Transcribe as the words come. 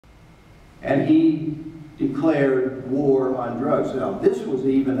and he declared war on drugs. Now, this was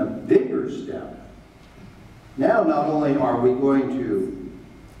even a bigger step. Now, not only are we going to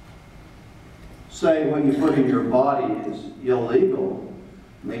say what you put in your body is illegal,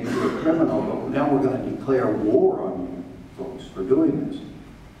 make you a criminal, but now we're going to declare war on you folks for doing this.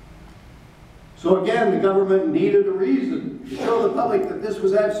 So again, the government needed a reason to show the public that this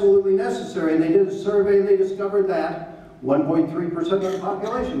was absolutely necessary, and they did a survey and they discovered that 1.3% of the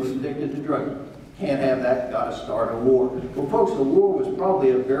population was addicted to drugs. Can't have that, got to start a war. Well folks, the war was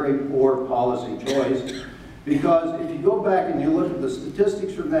probably a very poor policy choice, because if you go back and you look at the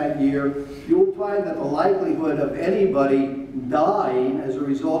statistics from that year, you'll find that the likelihood of anybody dying as a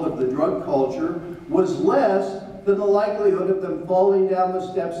result of the drug culture was less than the likelihood of them falling down the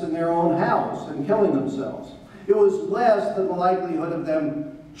steps in their own house and killing themselves. It was less than the likelihood of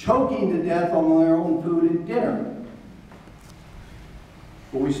them choking to death on their own food at dinner.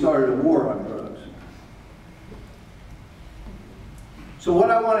 But we started a war on drugs. So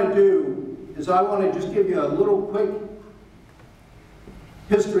what I want to do is I want to just give you a little quick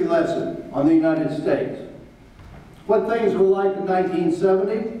history lesson on the United States. What things were like in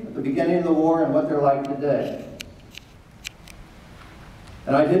 1970, at the beginning of the war, and what they're like today.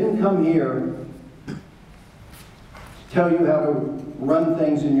 And I didn't come here to tell you how to run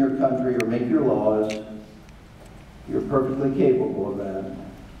things in your country or make your laws. You're perfectly capable of that.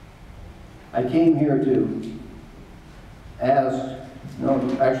 I came here to ask, no,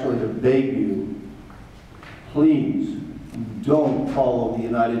 actually to beg you, please don't follow the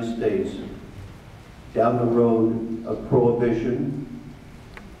United States down the road of prohibition,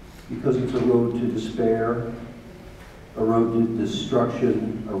 because it's a road to despair, a road to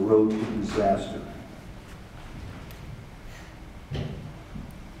destruction, a road to disaster.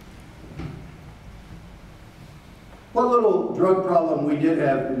 One little drug problem we did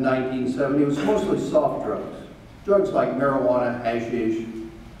have in 1970 was mostly soft drugs. Drugs like marijuana, hashish,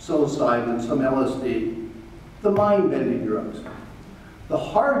 psilocybin, some LSD, the mind-bending drugs. The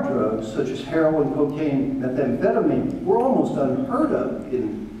hard drugs, such as heroin, cocaine, methamphetamine, were almost unheard of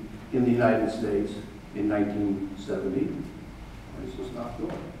in the United States in 1970. This is not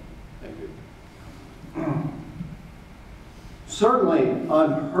good. Thank you. Certainly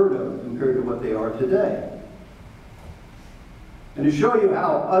unheard of compared to what they are today. And to show you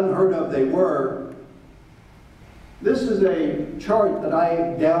how unheard of they were, this is a chart that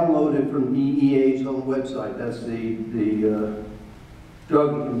I downloaded from DEA's own website. That's the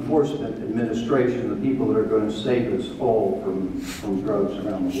Drug Enforcement Administration, the people that are going to save us all from drugs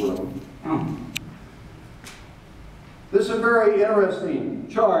around the world. This is a very interesting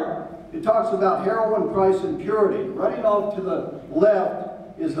chart. It talks about heroin price and purity. Running off to the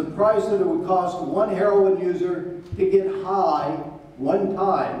left is the price that it would cost one heroin user to get high one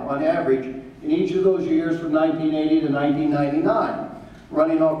time on average in each of those years from 1980 to 1999.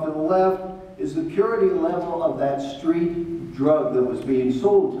 Running off to the left is the purity level of that street drug that was being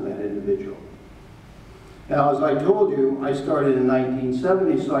sold to that individual. Now, as I told you, I started in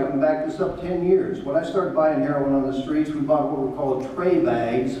 1970, so I can back this up 10 years. When I started buying heroin on the streets, we bought what were called tray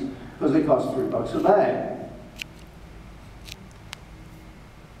bags, because they cost $3 a bag.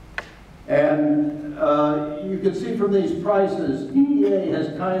 And you can see from these prices, DEA has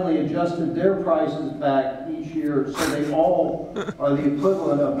kindly adjusted their prices back each year, so they all are the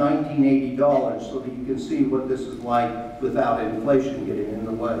equivalent of $1980, so that you can see what this is like without inflation getting in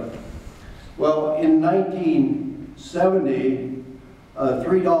the way. Well, in 1970, a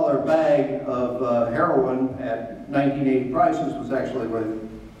 $3 bag of heroin at 1980 prices was actually worth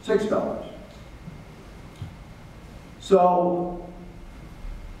 $6. So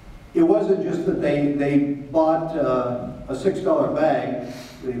it wasn't just that they bought a $6 bag,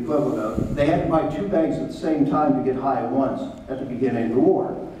 the equivalent of, they had to buy 2 bags at the same time to get high at once at the beginning of the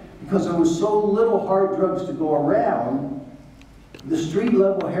war. Because there was so little hard drugs to go around, the street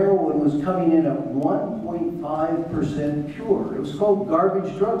level heroin was coming in at 1.5% pure. It was called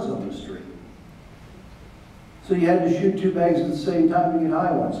garbage drugs on the street. So you had to shoot 2 bags at the same time to get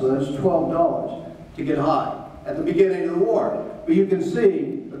high once. So that's $12 to get high at the beginning of the war. But you can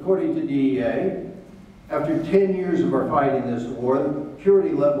see, according to DEA, after 10 years of our fighting this war, the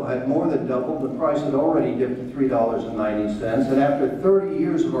purity level had more than doubled. The price had already dipped to $3.90. And after 30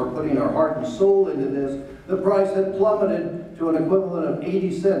 years of our putting our heart and soul into this, the price had plummeted to an equivalent of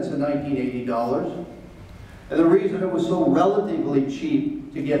 80 cents in 1980 dollars. And the reason it was so relatively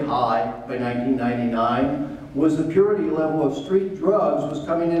cheap to get high by 1999 was the purity level of street drugs was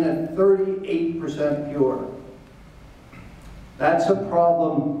coming in at 38% pure. That's a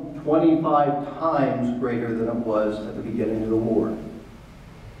problem 25 times greater than it was at the beginning of the war.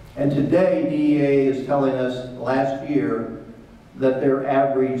 And today, DEA is telling us last year that their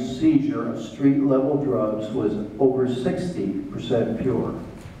average seizure of street-level drugs was over 60% pure.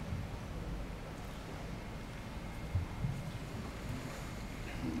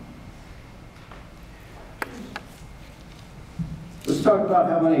 Let's talk about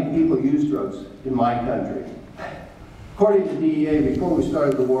how many people use drugs in my country. According to DEA, before we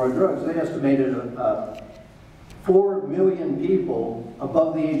started the war on drugs, they estimated 4 million people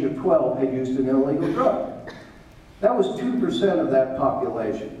above the age of 12 had used an illegal drug. That was 2% of that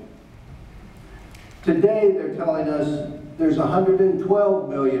population. Today, they're telling us there's 112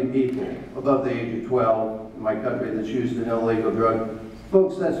 million people above the age of 12 in my country that's used an illegal drug.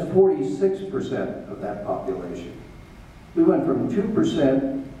 Folks, that's 46% of that population. We went from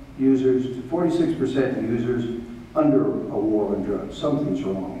 2% users to 46% users under a war on drugs. Something's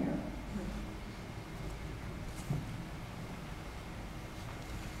wrong here.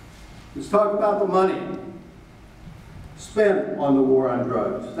 Let's talk about the money spent on the war on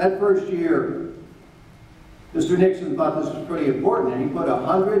drugs. That first year, Mr. Nixon thought this was pretty important, and he put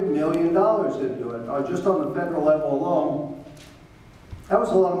 $100 million into it, just on the federal level alone. That was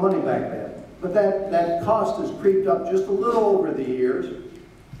a lot of money back then. But that cost has creeped up just a little over the years.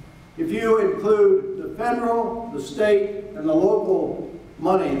 If you include the federal, the state, and the local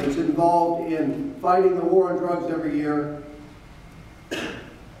money that's involved in fighting the war on drugs every year,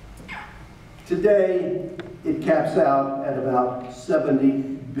 today it caps out at about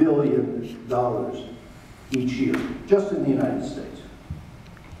 $70 billion each year, just in the United States.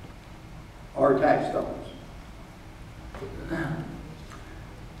 Our tax dollars.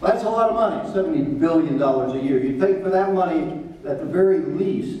 That's a lot of money, $70 billion a year. You'd think for that money, at the very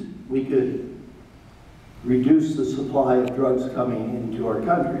least, we could reduce the supply of drugs coming into our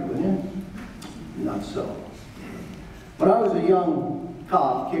country, wouldn't you? Not so. When I was a young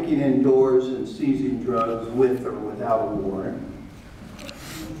cop kicking in doors and seizing drugs with or without a warrant,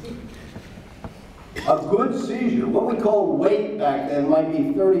 a good seizure, what we called weight back then, might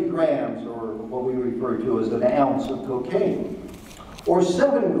be 30 grams, or what we refer to as an ounce of cocaine, or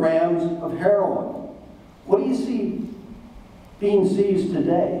 7 grams of heroin. What do you see being seized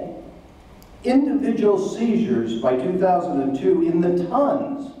today? Individual seizures by 2002 in the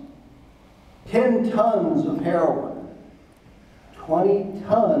tons. 10 tons of heroin, 20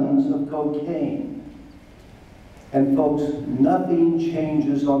 tons of cocaine. And folks, nothing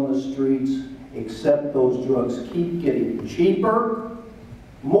changes on the streets except those drugs keep getting cheaper,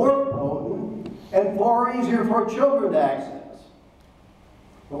 more potent, and far easier for children to access.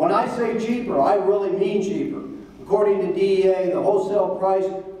 But when I say cheaper, I really mean cheaper. According to DEA, the wholesale price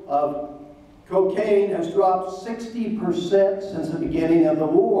of cocaine has dropped 60% since the beginning of the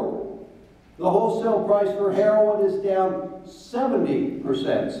war. The wholesale price for heroin is down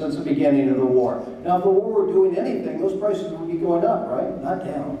 70% since the beginning of the war. Now, if the war were doing anything, those prices would be going up, right? Not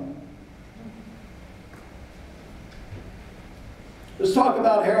down. Let's talk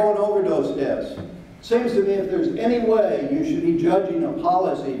about heroin overdose deaths. Seems to me if there's any way you should be judging a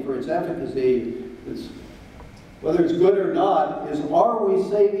policy for its efficacy, whether it's good or not, is are we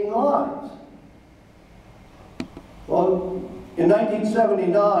saving lives? Well, in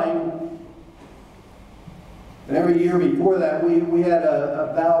 1979, and every year before that, we had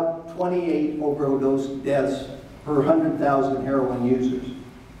about 28 overdose deaths per 100,000 heroin users.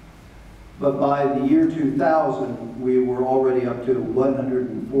 But by the year 2000, we were already up to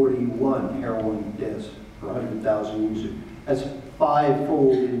 141 heroin deaths per 100,000 users. That's a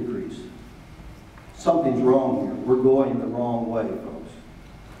 5-fold increase. Something's wrong here. We're going the wrong way, folks.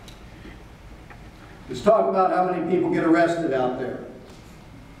 Let's talk about how many people get arrested out there.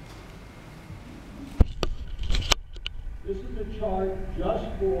 This is a chart just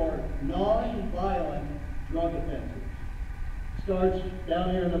for non-violent drug offenses. Starts down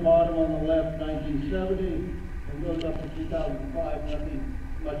here in the bottom on the left, 1970, and goes up to 2005. Nothing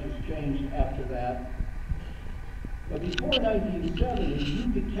much has changed after that. But before 1970,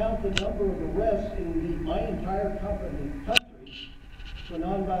 you could count the number of arrests in my entire country for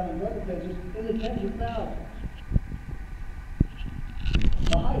nonviolent drug offenses in the tens of thousands.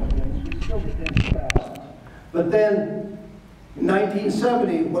 The high ones would still be tens of thousands. But then, in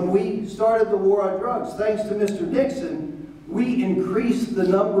 1970, when we started the war on drugs, thanks to Mr. Nixon, we increased the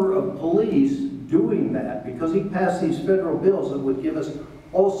number of police doing that because he passed these federal bills that would give us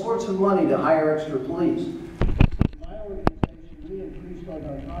all sorts of money to hire extra police. In my organization, we increased our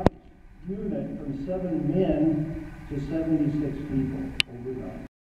narcotics unit from 7 men to 76 people.